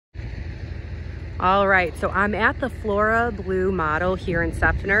All right, so I'm at the FloraBlu model here in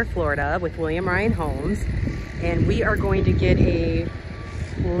Seffner, Florida with William Ryan Homes, and we are going to get a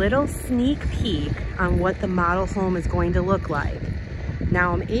little sneak peek on what the model home is going to look like.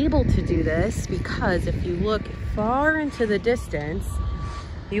 Now I'm able to do this because if you look far into the distance,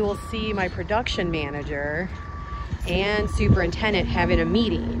 you will see my production manager and superintendent having a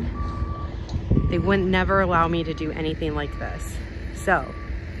meeting. They wouldn't never allow me to do anything like this. So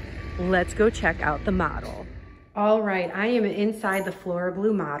let's go check out the model. All right, I am inside the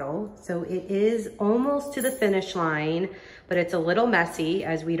FloraBlu model. So it is almost to the finish line, but it's a little messy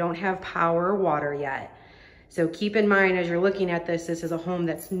as we don't have power or water yet. So keep in mind as you're looking at this, this is a home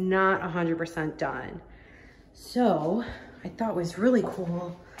that's not 100% done. So I thought was really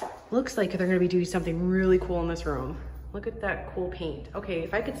cool. Looks like they're gonna be doing something really cool in this room. Look at that cool paint. Okay,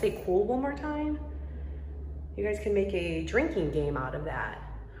 if I could say cool one more time, you guys can make a drinking game out of that.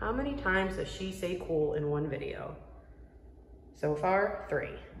 How many times does she say cool in one video? So far, 3.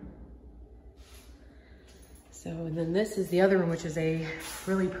 So, and then this is the other one, which is a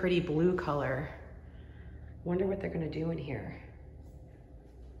really pretty blue color. Wonder what they're gonna do in here.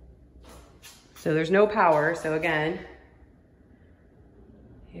 So there's no power, so again,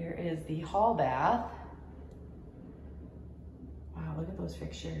 here is the hall bath. Wow, look at those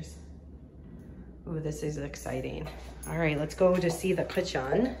fixtures. Ooh, this is exciting. All right, let's go to see the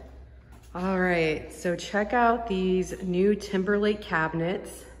kitchen. All right, so check out these new Timberlake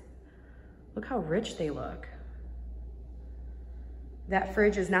cabinets. Look how rich they look. That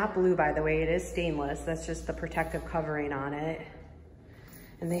fridge is not blue, by the way, it is stainless. That's just the protective covering on it.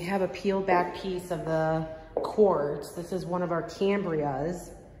 And they have a peeled back piece of the quartz. This is one of our Cambrias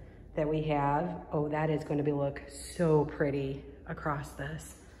that we have. Oh, that is going to look so pretty across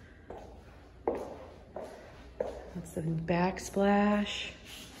this. That's the backsplash.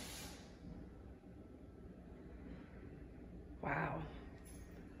 Wow,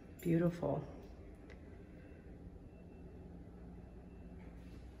 beautiful.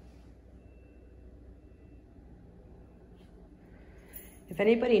 If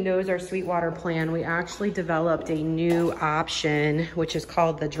anybody knows our Sweetwater plan, we actually developed a new option, which is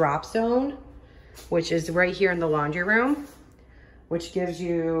called the drop zone, which is right here in the laundry room, which gives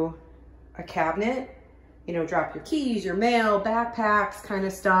you a cabinet, you know, drop your keys, your mail, backpacks, kind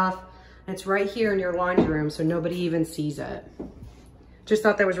of stuff. And it's right here in your laundry room, so nobody even sees it. Just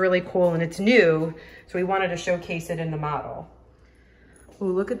thought that was really cool, and it's new, so we wanted to showcase it in the model.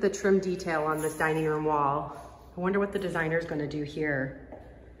 Ooh, look at the trim detail on this dining room wall. I wonder what the designer's gonna do here.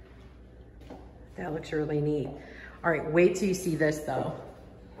 That looks really neat. All right, wait till you see this though.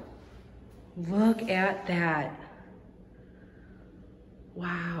 Look at that.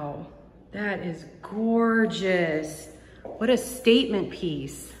 Wow, that is gorgeous. What a statement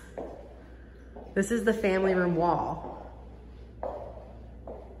piece. This is the family room wall.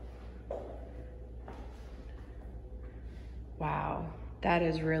 Wow, that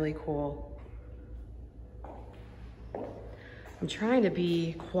is really cool. I'm trying to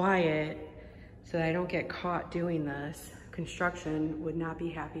be quiet so that I don't get caught doing this. Construction would not be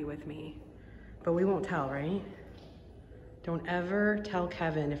happy with me, but we won't tell, right? Don't ever tell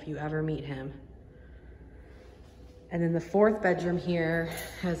Kevin if you ever meet him. And then the 4th bedroom here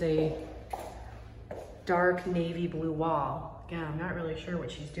has a dark navy blue wall. Again, I'm not really sure what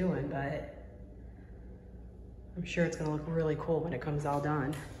she's doing, but I'm sure it's gonna look really cool when it comes all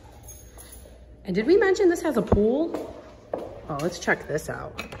done. And did we mention this has a pool? Oh, let's check this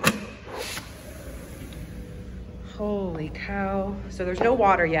out. Holy cow. So there's no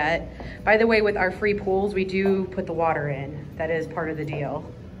water yet. By the way, with our free pools, we do put the water in. That is part of the deal.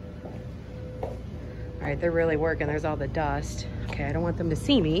 All right, they're really working. There's all the dust. Okay, I don't want them to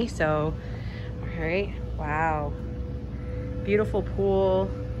see me, so, all right, wow. Beautiful pool.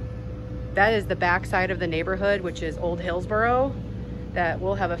 That is the back side of the neighborhood, which is Old Hillsborough. That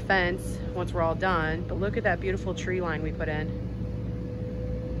will have a fence once we're all done, but look at that beautiful tree line we put in.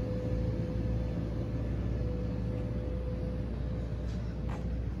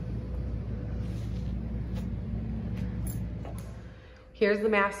 Here's the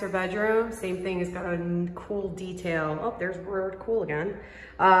master bedroom. Same thing, it's got a cool detail. Oh, there's word cool again.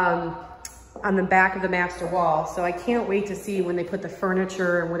 On the back of the master wall. So I can't wait to see when they put the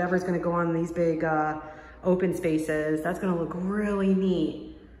furniture and whatever's gonna go on these big open spaces. That's gonna look really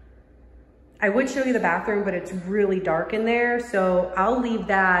neat. I would show you the bathroom, but it's really dark in there. So I'll leave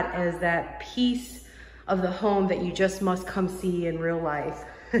that as that piece of the home that you just must come see in real life.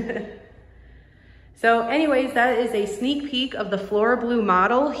 So anyways, that is a sneak peek of the FloraBlu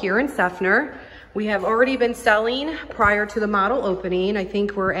model here in Seffner. We have already been selling prior to the model opening. I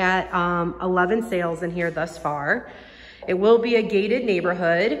think we're at 11 sales in here thus far. It will be a gated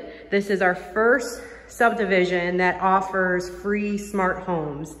neighborhood. This is our first subdivision that offers free smart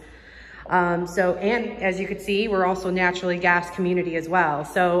homes. And as you can see, we're also naturally gas community as well.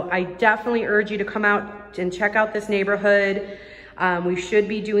 So I definitely urge you to come out and check out this neighborhood. We should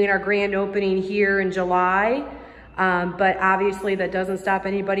be doing our grand opening here in July. But obviously that doesn't stop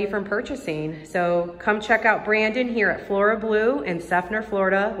anybody from purchasing. So come check out Brandon here at FloraBlu in Seffner,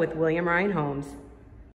 Florida with William Ryan Homes.